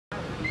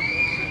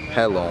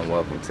Hello and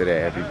welcome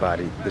today,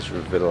 everybody. This is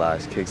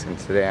Revitalized Kicks, and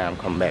today I'm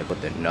coming back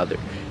with another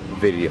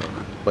video.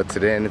 But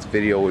today in this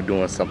video we're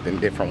doing something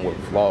different with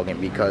vlogging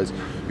because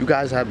you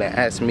guys have been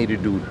asking me to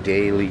do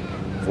daily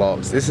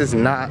vlogs. This is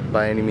not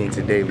by any means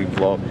a daily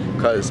vlog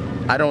because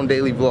I don't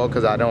daily vlog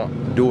because I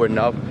don't do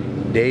enough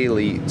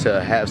daily to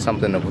have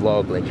something to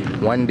vlog. Like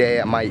one day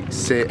I might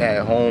sit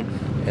at home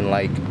and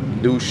like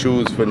do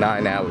shoes for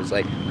 9 hours.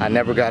 Like I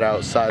never got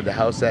outside the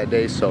house that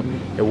day, so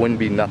it wouldn't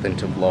be nothing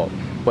to vlog.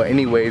 But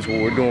anyways,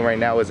 what we're doing right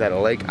now is at a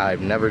lake.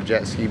 I've never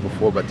jet skied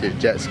before, but there's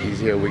jet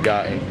skis here we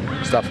got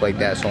and stuff like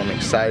that, so I'm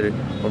excited.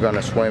 We're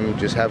gonna swim,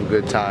 just have a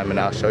good time, and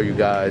I'll show you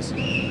guys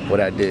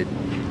what I did.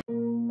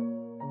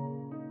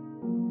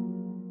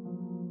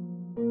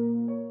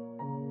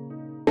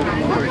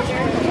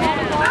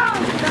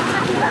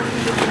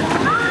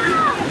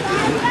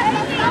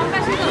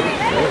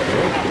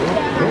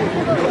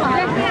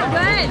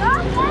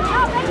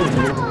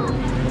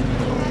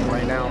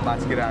 Right now I'm about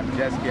to get out of the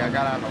jet ski. I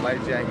got out of the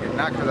life jacket,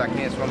 not because I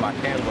can't swim, I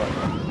can,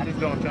 but I just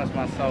don't trust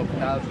myself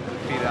thousands of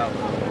feet out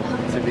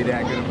to be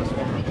that good of a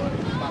swimmer. But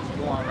I'm about to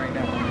go on right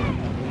now.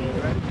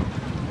 You ready?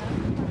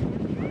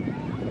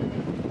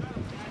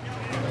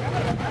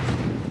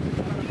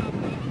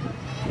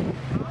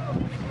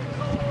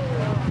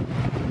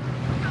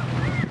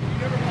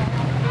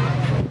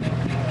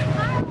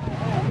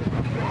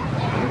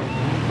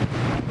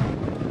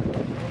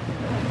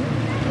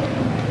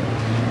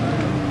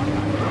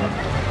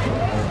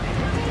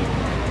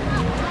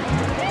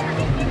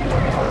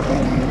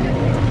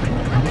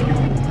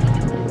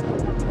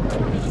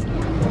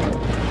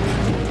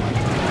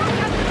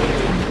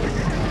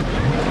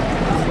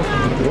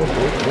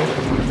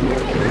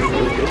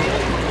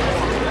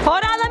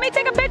 Hold on, let me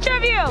take a picture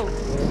of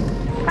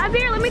you. Come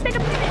here, let me take a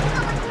picture.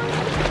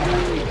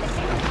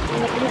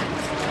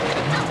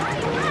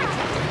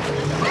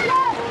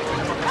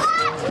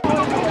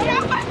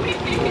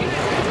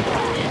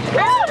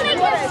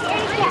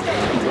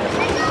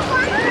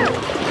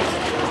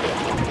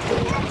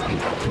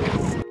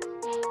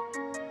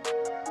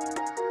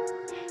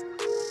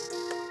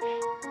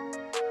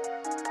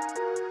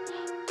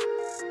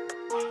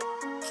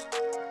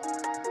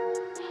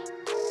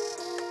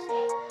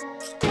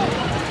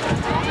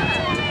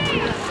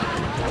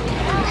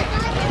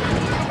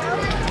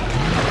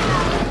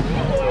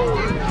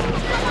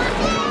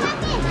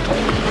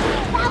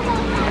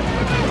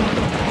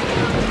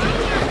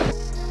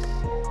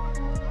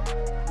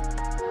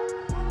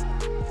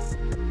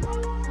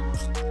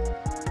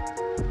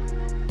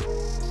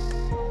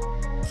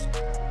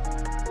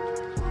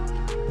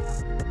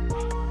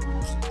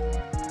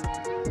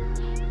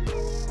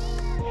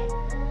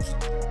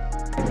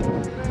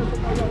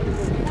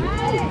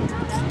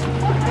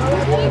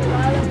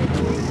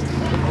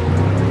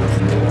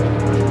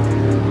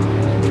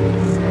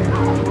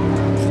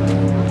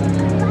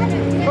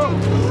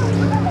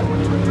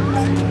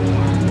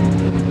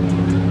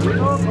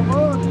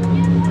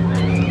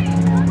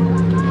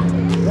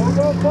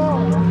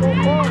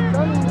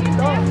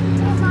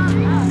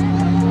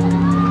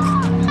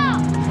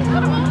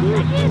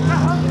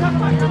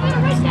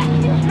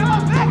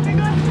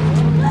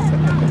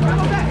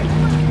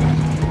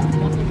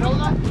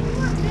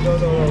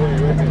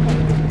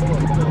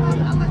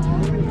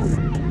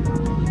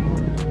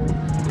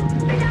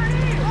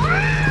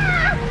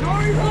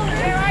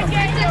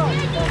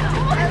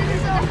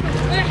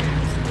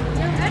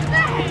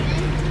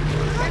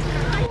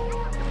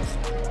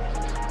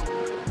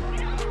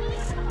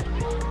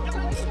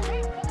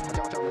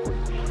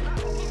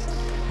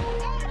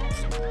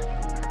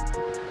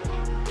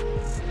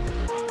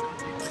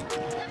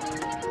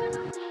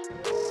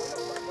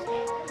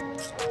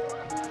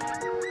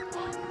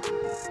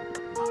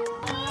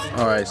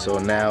 Alright, so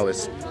now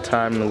it's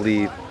time to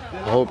leave.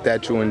 I hope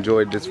that you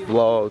enjoyed this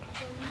vlog.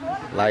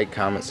 Like,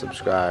 comment,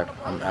 subscribe.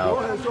 I'm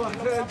out.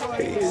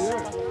 Peace.